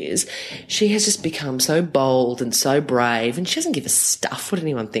of years, she has just become so bold and so brave, and she doesn't give a stuff what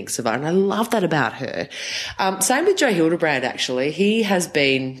anyone thinks of her. And I love that about her. Same with Joe Hildebrand, actually. He has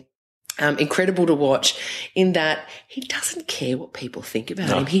been incredible to watch in that he doesn't care what people think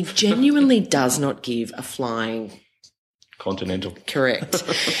about him. He genuinely does not give a flying Continental. Correct.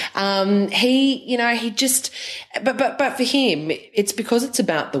 He just, but for him, it's because it's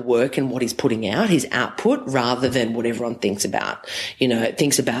about the work and what he's putting out, his output, rather than what everyone thinks about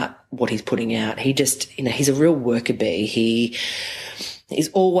what he's putting out. He just, he's a real worker bee. He's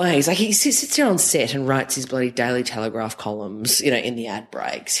always, he sits here on set and writes his bloody Daily Telegraph columns, in the ad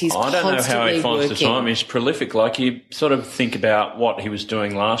breaks. I don't know how he finds the time. He's prolific. Like, you sort of think about what he was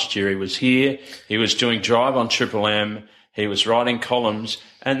doing last year. He was here. He was doing Drive on Triple M. He was writing columns.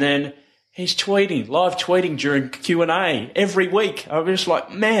 And then He's live tweeting during Q&A every week. I'm just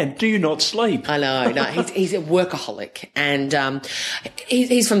like, man, do you not sleep? I know. No, he's a workaholic, and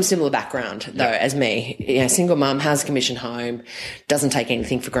he's from a similar background though as me. You know, single mum, has a commission home, doesn't take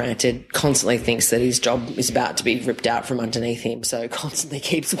anything for granted, constantly thinks that his job is about to be ripped out from underneath him, so constantly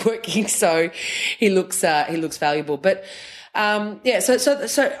keeps working. So he looks valuable, but. So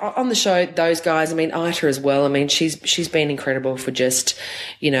on the show, those guys, I mean, Ita as well. I mean, she's been incredible for just,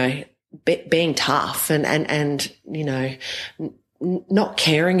 you know, being tough and, you know, not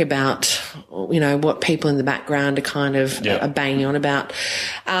caring about, you know, what people in the background are kind of are banging on about.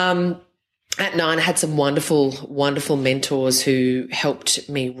 At 9, I had some wonderful, wonderful mentors who helped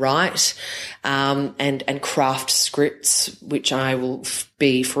me write and craft scripts, which I will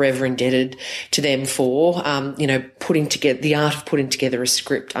be forever indebted to them for. You know, the art of putting together a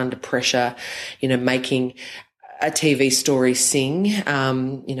script under pressure, you know, making a TV story sing.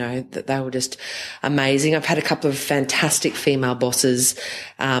 You know, that they were just amazing. I've had a couple of fantastic female bosses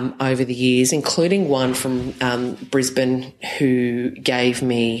over the years, including one from Brisbane who gave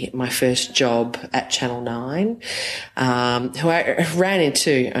me my first job at Channel 9, who I ran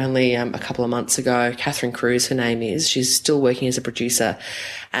into only a couple of months ago. Catherine Cruz, her name is. She's still working as a producer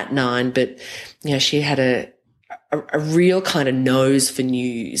at 9, but, you know, she had a real kind of nose for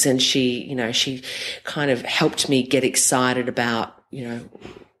news, and she kind of helped me get excited about, you know,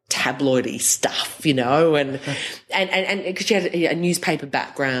 tabloidy stuff, you know, and because she had a newspaper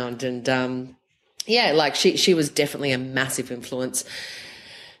background, and like she was definitely a massive influence.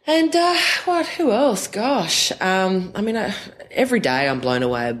 And who else? Gosh, I mean, every day I'm blown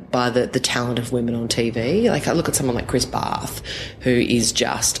away by the talent of women on TV. Like, I look at someone like Chris Bath, who is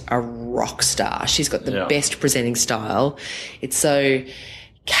just a rock star. She's got the best presenting style. It's so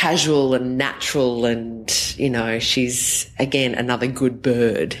casual and natural, and, you know, she's, again, another good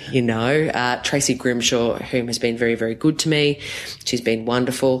bird, you know. Tracy Grimshaw, whom has been very, very good to me. She's been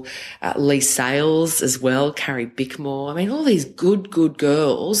wonderful. Lee Sales as well, Carrie Bickmore. I mean, all these good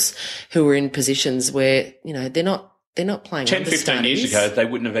girls who are in positions where, you know, they're not playing 10, 15 years ago, they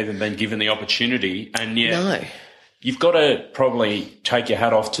wouldn't have even been given the opportunity, and yet no. You've got to probably take your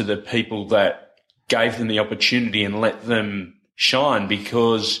hat off to the people that gave them the opportunity and let them shine,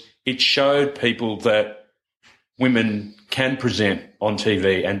 because it showed people that women can present on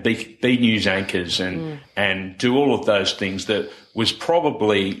TV and be news anchors and do all of those things that was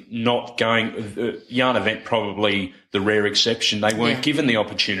probably not going – Yarn Event probably the rare exception. They weren't given the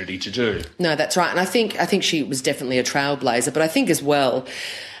opportunity to do. No, that's right. And I think she was definitely a trailblazer. But I think as well,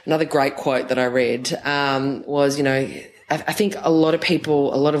 another great quote that I read was, you know, I think a lot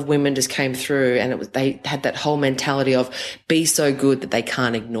of women just came through, and they had that whole mentality of be so good that they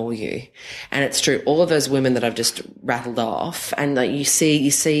can't ignore you. And it's true. All of those women that I've just rattled off, and you see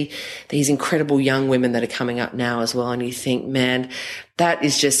these incredible young women that are coming up now as well, and you think, man, that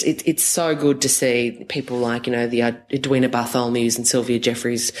is just, it's so good to see people like, you know, the Edwina Bartholomew's and Sylvia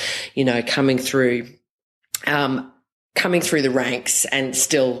Jeffries, you know, coming through the ranks and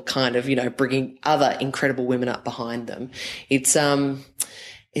still kind of, you know, bringing other incredible women up behind them. It's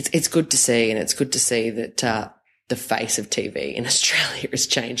good to see, and it's good to see that the face of TV in Australia is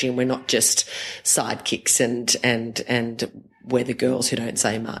changing. We're not just sidekicks and we're the girls who don't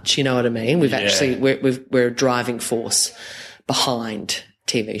say much. You know what I mean? We're a driving force behind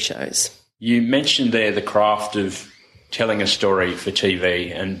TV shows. You mentioned there the craft of telling a story for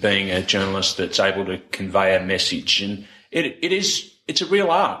TV and being a journalist that's able to convey a message. And it's a real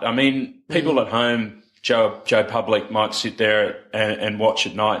art. I mean, people at home, Joe Public might sit there and watch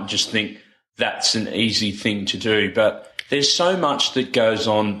at night and just think that's an easy thing to do. But there's so much that goes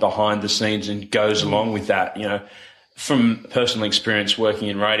on behind the scenes and goes along with that, you know, from personal experience working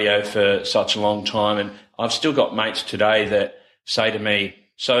in radio for such a long time. And I've still got mates today that say to me,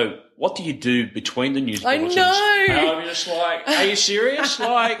 so what do you do between the news bulletins? I know. And I'm just like, are you serious?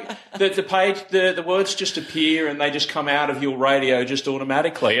 Like the page, the words just appear and they just come out of your radio just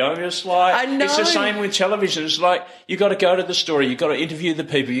automatically. I'm just like, I know. It's the same with television. It's like you got to go to the story, you got to interview the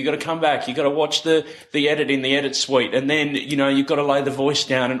people, you got to come back, you got to watch the edit in the edit suite, and then, you know, you've got to lay the voice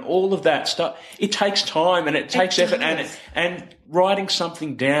down and all of that stuff. It takes time and it takes effort, and writing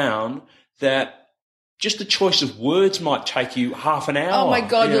something down that just the choice of words might take you half an hour. Oh my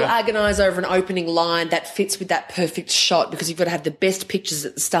God, you'll agonise over an opening line that fits with that perfect shot because you've got to have the best pictures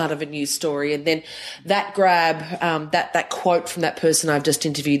at the start of a news story. And then that grab, that quote from that person I've just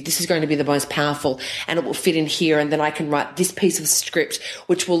interviewed, this is going to be the most powerful and it will fit in here. And then I can write this piece of script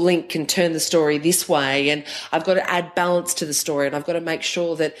which will link and turn the story this way. And I've got to add balance to the story and I've got to make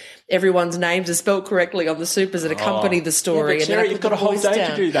sure that everyone's names are spelled correctly on the supers that accompany the story. Yeah, but Sarah, you've got a whole day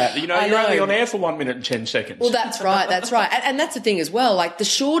to do that. You're only on air for 1 minute and 10 seconds. Well, that's right. And that's the thing as well. Like the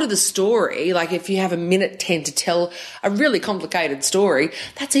shorter the story, like if you have 1:10 to tell a really complicated story,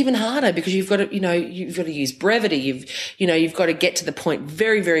 that's even harder because you've got to, you've got to use brevity. You've got to get to the point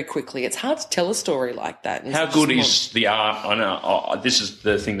very, very quickly. It's hard to tell a story like that. How good is the art? I know this is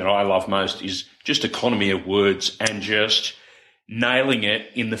the thing that I love most is just economy of words and just nailing it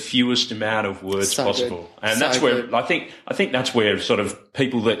in the fewest amount of words possible. Good. And that's where I think that's where sort of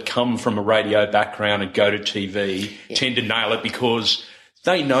people that come from a radio background and go to TV tend to nail it because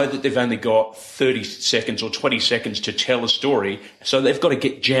they know that they've only got 30 seconds or 20 seconds to tell a story. So they've got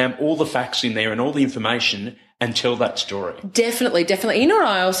to jam all the facts in there and all the information and tell that story. Definitely. You know what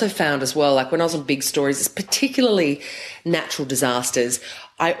I also found as well, like when I was on big stories, particularly natural disasters,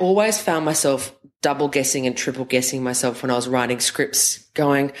 I always found myself double guessing and triple guessing myself when I was writing scripts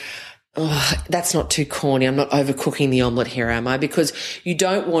going, oh, that's not too corny. I'm not overcooking the omelette here, am I? Because you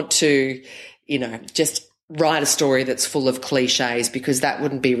don't want to, just write a story that's full of cliches because that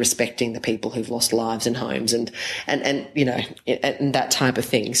wouldn't be respecting the people who've lost lives and homes and that type of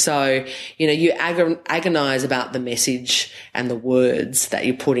thing. So, you agonize about the message and the words that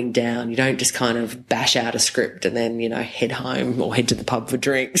you're putting down. You don't just kind of bash out a script and then, head home or head to the pub for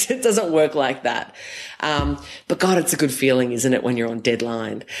drinks. It doesn't work like that. But God, it's a good feeling, isn't it, when you're on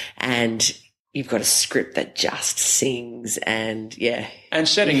deadline and you've got a script that just sings and, And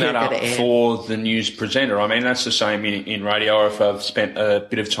setting that up for the news presenter. I mean, that's the same in radio. If I've spent a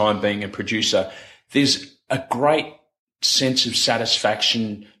bit of time being a producer, there's a great sense of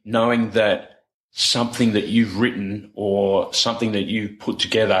satisfaction knowing that something that you've written or something that you put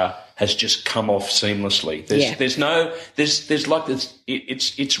together has just come off seamlessly.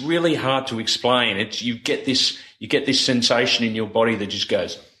 It's really hard to explain. You get this sensation in your body that just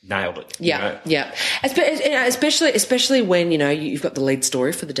goes, nailed it. Yeah. Especially when, you've got the lead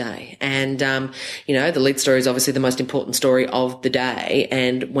story for the day and, the lead story is obviously the most important story of the day.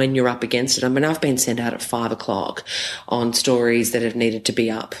 And when you're up against it, I mean, I've been sent out at 5:00 on stories that have needed to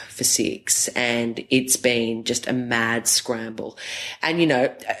be up for 6 and it's been just a mad scramble. And,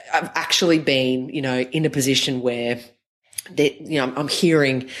 I've actually been, in a position where I'm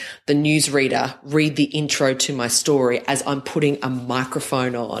hearing the newsreader read the intro to my story as I'm putting a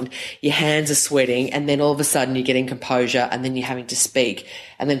microphone on. Your hands are sweating and then all of a sudden you're getting composure and then you're having to speak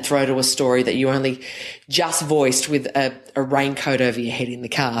and then throw to a story that you only just voiced with a raincoat over your head in the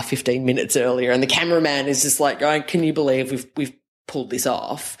car 15 minutes earlier. And the cameraman is just like going, can you believe we've pulled this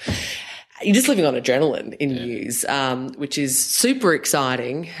off? You're just living on adrenaline in news, which is super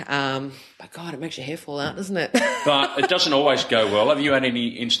exciting. But God, it makes your hair fall out, doesn't it? But it doesn't always go well. Have you had any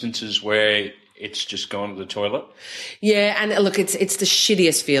instances where it's just gone to the toilet? Yeah, and look, it's the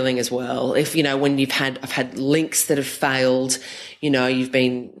shittiest feeling as well. If when I've had links that have failed, you've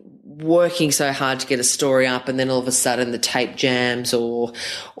been working so hard to get a story up and then all of a sudden the tape jams or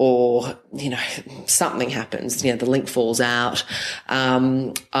something happens, the link falls out.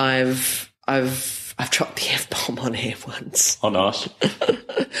 I've dropped the F-bomb on air once. Oh, nice.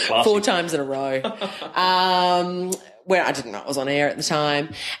 4 times in a row. Where I didn't know it was on air at the time.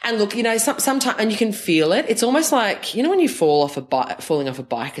 And look, sometimes, and you can feel it. It's almost like, when you falling off a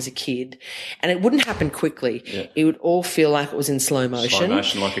bike as a kid and it wouldn't happen quickly. Yeah. It would all feel like it was in slow motion. Slow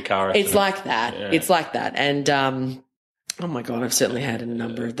motion like a car accident. It's like that. Yeah. It's like that. And, oh my God, I've certainly had a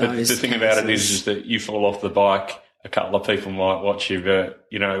number of those. The thing about it is that you fall off the bike, a couple of people might watch you, but,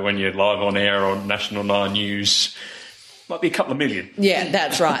 when you're live on air on National 9 News, might be a couple of million. Yeah,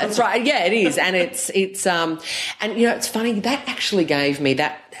 that's right. That's right. Yeah, it is. And it's it's funny, that actually gave me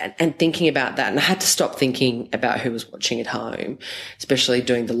that, and thinking about that, and I had to stop thinking about who was watching at home, especially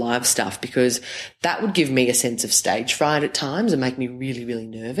doing the live stuff, because that would give me a sense of stage fright at times and make me really, really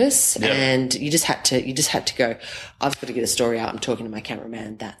nervous. Yeah. And you just had to go, I've got to get a story out. I'm talking to my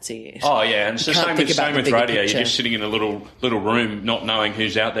cameraman. That's it. Oh yeah. And it's the same with radio. Picture. You're just sitting in a little room, not knowing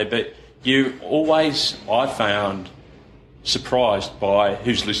who's out there, but you always, I found, surprised by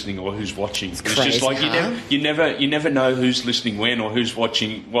who's listening or who's watching. It's just like you never know who's listening when or who's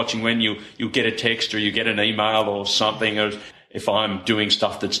watching when. You'll get a text or you get an email or something. Or if I'm doing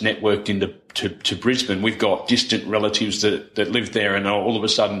stuff that's networked to Brisbane, we've got distant relatives that live there, and all of a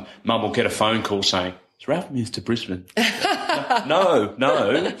sudden Mum will get a phone call saying, Has Ralph moved to Brisbane? No,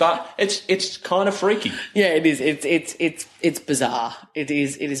 but it's kind of freaky. Yeah, it is. It's bizarre. It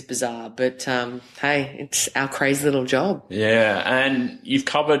is bizarre. But hey, it's our crazy little job. Yeah, and you've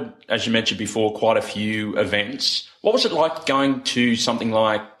covered, as you mentioned before, quite a few events. What was it like going to something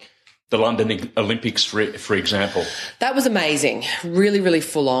like the London Olympics, for example? That was amazing. Really, really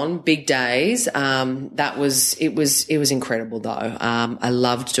full on, big days. It was incredible though. I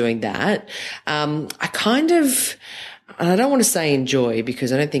loved doing that. I don't want to say enjoy,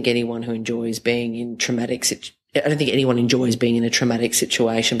 because I don't think anyone who enjoys being in I don't think anyone enjoys being in a traumatic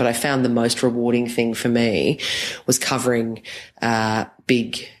situation, but I found the most rewarding thing for me was covering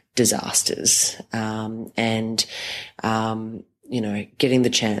big disasters, getting the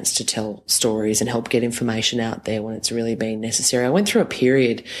chance to tell stories and help get information out there when it's really been necessary. I went through a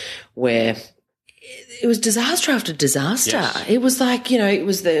period where it was disaster after disaster. Yes. It was like, it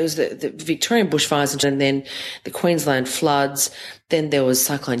was the Victorian bushfires, and then the Queensland floods. Then there was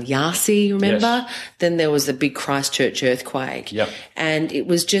Cyclone Yasi, remember? Yes. Then there was the big Christchurch earthquake. Yep. And it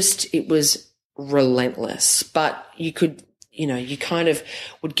was relentless. But you could, you kind of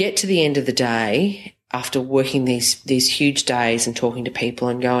would get to the end of the day after working these huge days and talking to people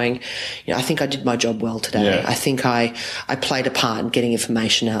and going, I think I did my job well today. Yeah. I think I played a part in getting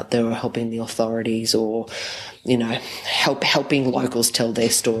information out there, or helping the authorities, or, helping locals tell their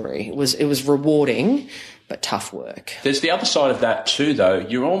story. It was rewarding, but tough work. There's the other side of that too, though.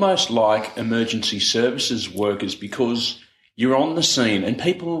 You're almost like emergency services workers, because you're on the scene and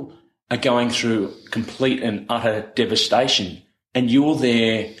people are going through complete and utter devastation, and you're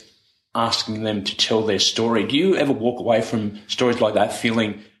there asking them to tell their story. Do you ever walk away from stories like that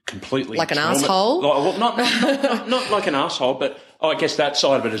feeling completely like an asshole? Not like an asshole, but I guess that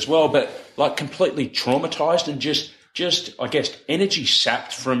side of it as well. But like completely traumatized and just I guess energy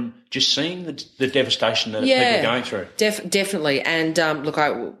sapped from just seeing the devastation that people are going through. Definitely. And look,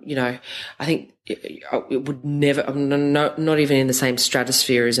 I think it would never, not even in the same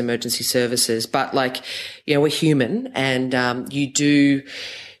stratosphere as emergency services, but we're human, and you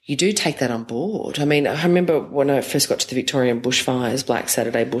do take that on board. I mean, I remember when I first got to the Victorian bushfires, Black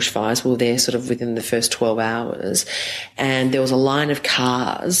Saturday bushfires, we were there sort of within the first 12 hours, and there was a line of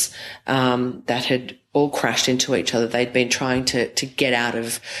cars that had all crashed into each other. They'd been trying to get out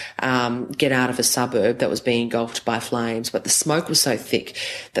of a suburb that was being engulfed by flames, but the smoke was so thick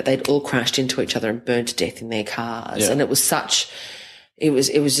that they'd all crashed into each other and burned to death in their cars. Yeah. And it was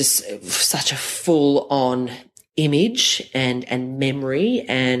just such a full on image and memory,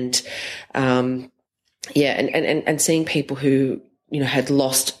 and seeing people who had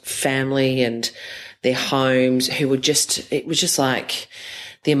lost family and their homes, who were it was just like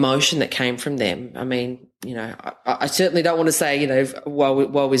the emotion that came from them. I mean, I certainly don't want to say,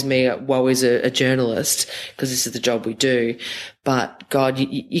 woe is me, woe is a journalist, because this is the job we do, but God,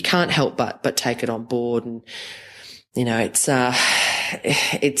 you can't help but take it on board. And it's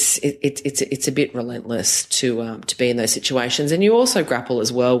a bit relentless to be in those situations. And you also grapple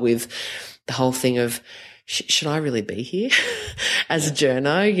as well with the whole thing of, should I really be here as a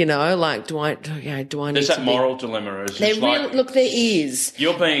journo? Do I need There's that moral dilemma. Look, there is.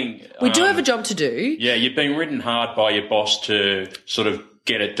 You're being... We do have a job to do. Yeah, you've been ridden hard by your boss to sort of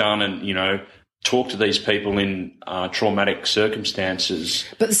get it done and, talk to these people in traumatic circumstances.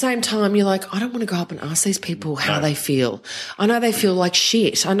 But at the same time, you're like, I don't want to go up and ask these people how they feel. I know they feel like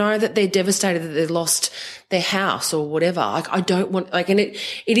shit. I know that they're devastated that they lost their house or whatever. I don't want, and it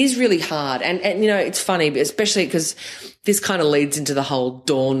is really hard. And it's funny, especially because this kind of leads into the whole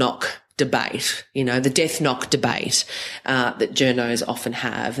door knock debate, the death knock debate that journos often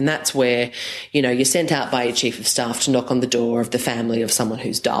have. And that's where, you're sent out by your chief of staff to knock on the door of the family of someone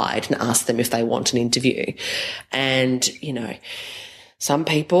who's died and ask them if they want an interview. And, some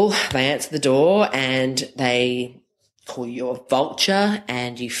people, they answer the door and they call you a vulture,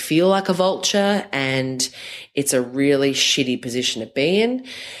 and you feel like a vulture, and it's a really shitty position to be in.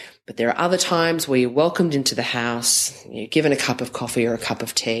 But there are other times where you're welcomed into the house, you're given a cup of coffee or a cup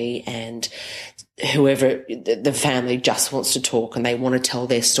of tea, and whoever, the family just wants to talk, and they want to tell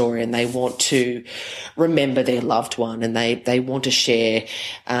their story, and they want to remember their loved one, and they want to share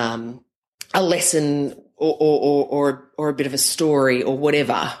a lesson or a bit of a story or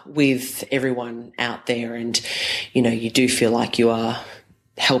whatever with everyone out there. And, you do feel like you are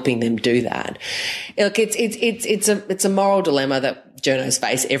helping them do that. Look, it's a moral dilemma that journos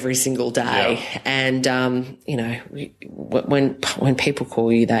face every single day. Yeah. And, when people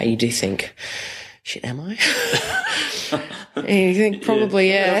call you that, you do think, shit, am I? And you think probably,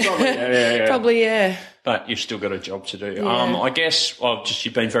 yeah. Probably, yeah. but you've still got a job to do. Yeah. I guess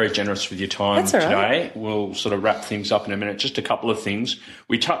you've been very generous with your time today. Right. We'll sort of wrap things up in a minute. Just a couple of things.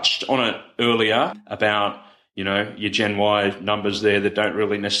 We touched on it earlier about, your Gen Y numbers there that don't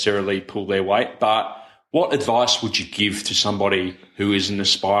really necessarily pull their weight, but what advice would you give to somebody who is an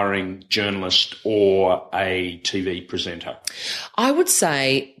aspiring journalist or a TV presenter? I would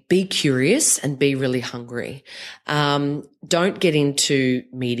say be curious and be really hungry. Don't get into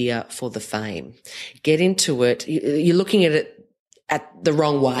media for the fame. Get into it. You're looking at it at the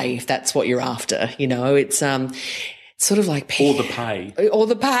wrong way if that's what you're after. It's sort of like or the pay. Or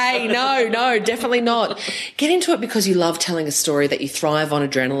the pay. No, definitely not. Get into it because you love telling a story, that you thrive on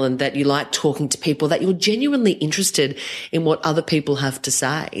adrenaline, that you like talking to people, that you're genuinely interested in what other people have to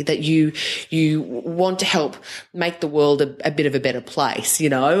say, that you want to help make the world a bit of a better place,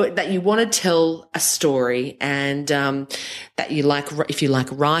 that you want to tell a story, and that you like, if you like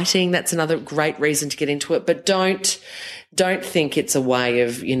writing, that's another great reason to get into it. But don't think it's a way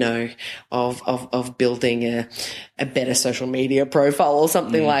of, of building a better social media profile or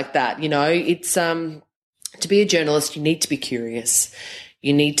something like that. It's, to be a journalist, you need to be curious.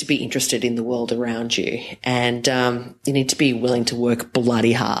 You need to be interested in the world around you, and you need to be willing to work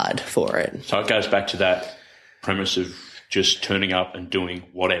bloody hard for it. So it goes back to that premise of just turning up and doing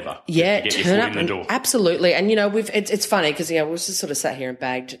whatever. Yeah, to get your foot in the door. Absolutely. And, it's funny because, we've just sort of sat here and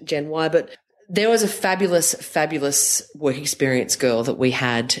bagged Gen Y, but there was a fabulous, fabulous work experience girl that we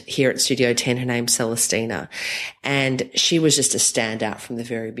had here at Studio 10. Her name's Celestina, and she was just a standout from the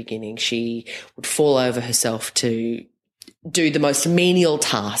very beginning. She would fall over herself to do the most menial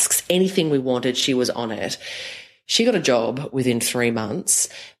tasks. Anything we wanted, she was on it. She got a job within 3 months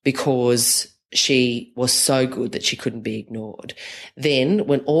because she was so good that she couldn't be ignored. Then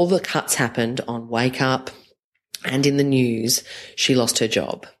when all the cuts happened on Wake Up and in the news, she lost her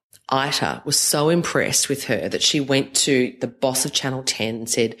job. Ita was so impressed with her that she went to the boss of Channel 10 and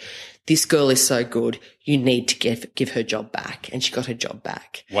said, "This girl is so good, you need to give her job back." And she got her job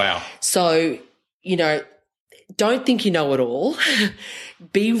back. Wow. So, don't think you know it all.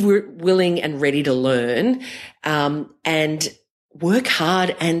 Be willing and ready to learn, and work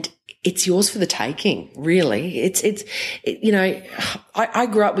hard, and it's yours for the taking, really. I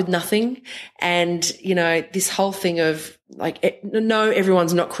grew up with nothing, and, this whole thing of no,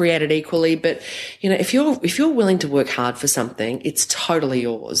 everyone's not created equally, but, if you're willing to work hard for something, it's totally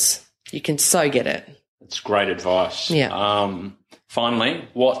yours. You can so get it. That's great advice. Yeah. Finally,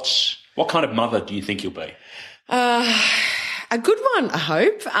 what kind of mother do you think you'll be? A good one, I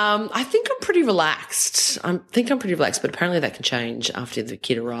hope. I think I'm pretty relaxed. But apparently that can change after the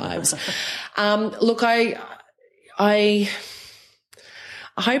kid arrives. Look, I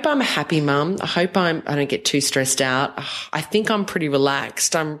hope I'm a happy mum. I hope I don't get too stressed out. I think I'm pretty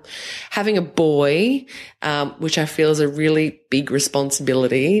relaxed. I'm having a boy, which I feel is a really big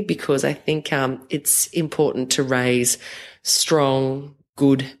responsibility, because I think it's important to raise strong,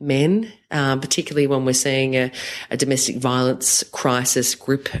 good men, particularly when we're seeing a domestic violence crisis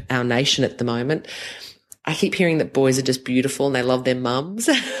grip our nation at the moment. I keep hearing that boys are just beautiful and they love their mums,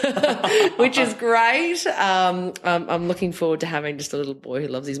 which is great. I'm looking forward to having just a little boy who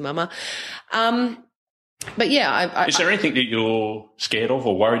loves his mama. But yeah, is there anything that you're scared of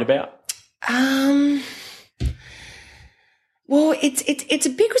or worried about? Well, it's a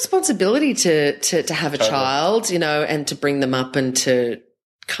big responsibility to have a child, and to bring them up and to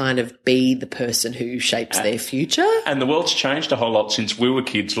kind of be the person who shapes their future. And the world's changed a whole lot since we were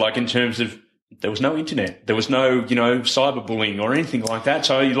kids, like in terms of there was no internet, there was no, cyberbullying or anything like that.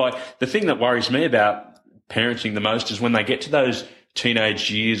 So the thing that worries me about parenting the most is when they get to those teenage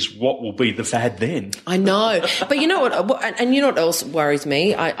years, what will be the fad then? I know. But you know what? And you know what else worries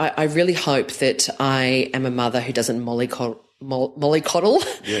me? I really hope that I am a mother who doesn't mollycoddle.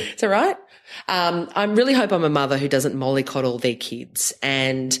 Yeah. Is that right? I really hope I'm a mother who doesn't mollycoddle their kids.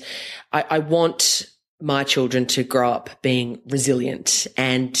 And I want my children to grow up being resilient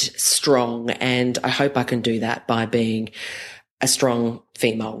and strong. And I hope I can do that by being a strong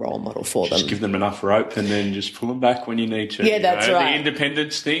female role model for them. Just give them enough rope and then just pull them back when you need to. Yeah, that's right. The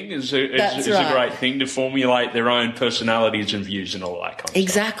independence thing is a great thing to formulate their own personalities and views and all that kind of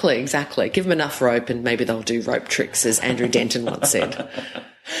stuff. Exactly. Give them enough rope and maybe they'll do rope tricks, as Andrew Denton once said.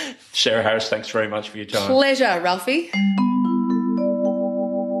 Sarah Harris, thanks very much for your time. Pleasure, Ralphie.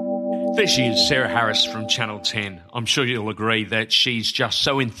 There she is, Sarah Harris from Channel 10. I'm sure you'll agree that she's just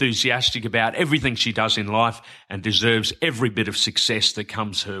so enthusiastic about everything she does in life and deserves every bit of success that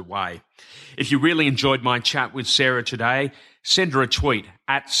comes her way. If you really enjoyed my chat with Sarah today, send her a tweet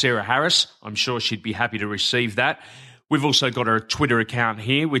at Sarah Harris. I'm sure she'd be happy to receive that. We've also got a Twitter account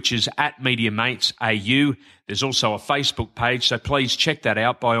here, which is @MediaMatesAU. There's also a Facebook page, so please check that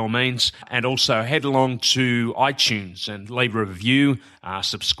out by all means. And also head along to iTunes and leave a review,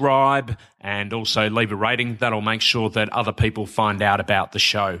 subscribe, and also leave a rating. That'll make sure that other people find out about the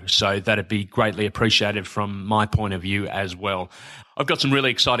show. So that'd be greatly appreciated from my point of view as well. I've got some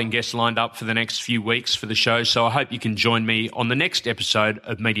really exciting guests lined up for the next few weeks for the show, so I hope you can join me on the next episode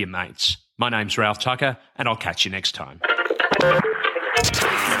of Media Mates. My name's Ralph Tucker, and I'll catch you next time.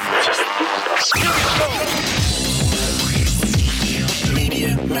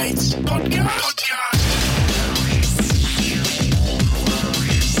 Media Mates Podcast.